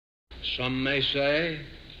Some may say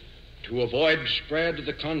to avoid spread of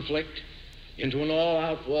the conflict into an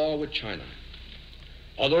all-out war with China.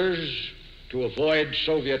 Others to avoid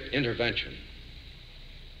Soviet intervention.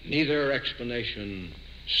 Neither explanation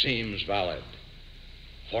seems valid,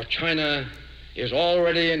 for China is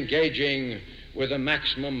already engaging with the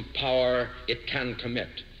maximum power it can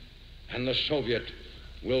commit, and the Soviet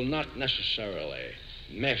will not necessarily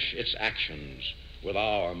mesh its actions with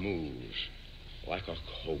our moves. Like a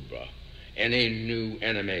cobra, any new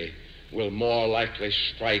enemy will more likely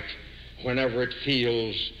strike whenever it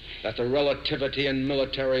feels that the relativity in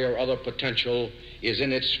military or other potential is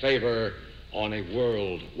in its favor on a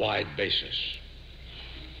worldwide basis.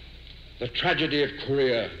 The tragedy of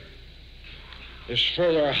Korea is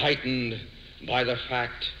further heightened by the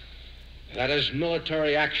fact that as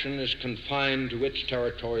military action is confined to its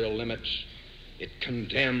territorial limits, it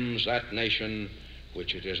condemns that nation,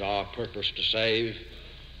 which it is our purpose to save,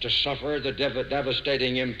 to suffer the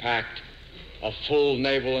devastating impact of full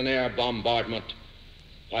naval and air bombardment,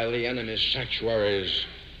 while the enemy's sanctuaries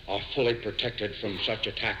are fully protected from such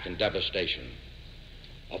attack and devastation.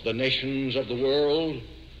 Of the nations of the world,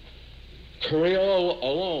 Korea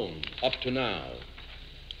alone, up to now,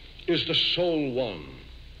 is the sole one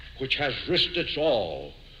which has risked its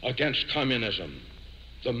all against communism.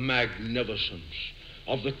 The magnificence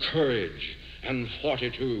of the courage and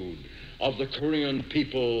fortitude of the Korean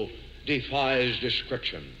people defies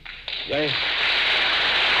description. They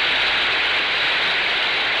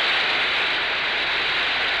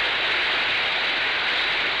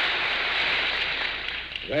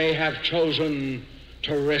have chosen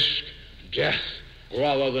to risk death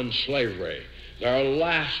rather than slavery. Their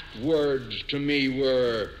last words to me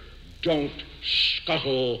were, "Don't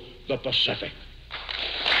scuttle the Pacific."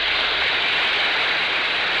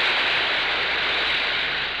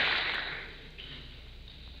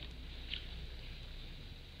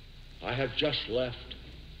 I have just left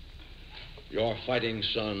your fighting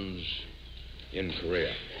sons in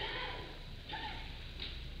Korea.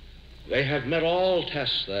 They have met all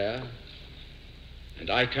tests there, and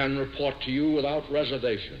I can report to you without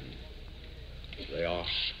reservation, they are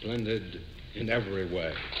splendid in every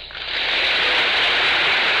way.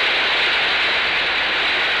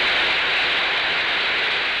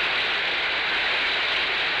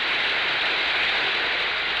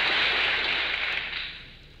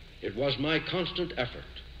 It was my constant effort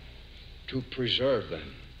to preserve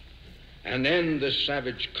them and end this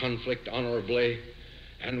savage conflict honorably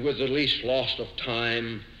and with the least loss of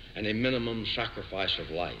time and a minimum sacrifice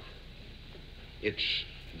of life. Its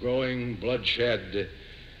growing bloodshed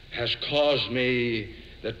has caused me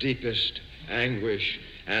the deepest anguish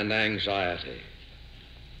and anxiety.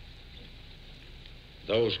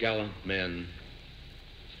 Those gallant men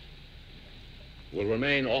will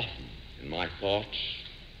remain often in my thoughts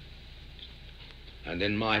and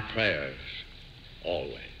in my prayers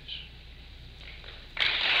always.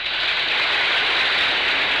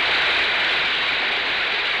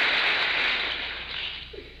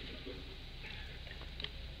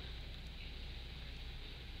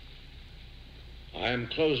 I am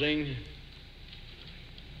closing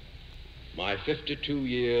my 52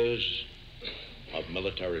 years of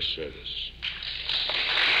military service.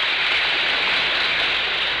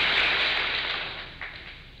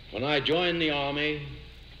 When I joined the Army,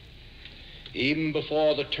 even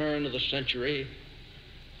before the turn of the century,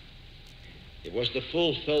 it was the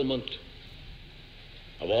fulfillment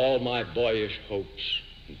of all my boyish hopes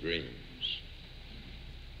and dreams.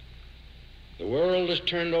 The world has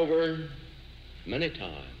turned over many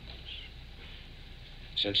times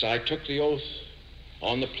since I took the oath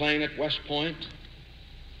on the plain at West Point,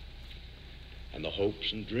 and the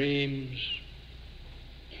hopes and dreams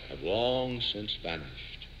have long since vanished.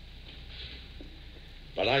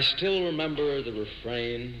 But I still remember the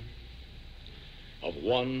refrain of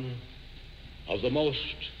one of the most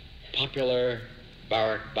popular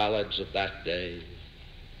barrack ballads of that day,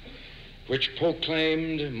 which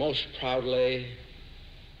proclaimed most proudly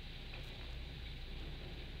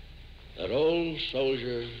that old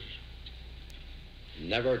soldiers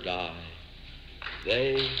never die.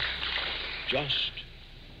 They just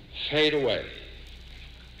fade away.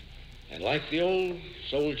 And like the old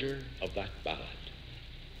soldier of that ballad,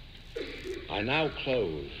 I now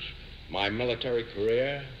close my military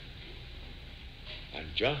career and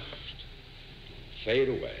just fade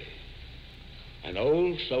away. An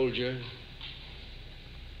old soldier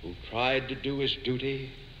who tried to do his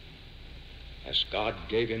duty as God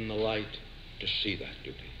gave him the light to see that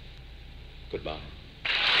duty. Goodbye.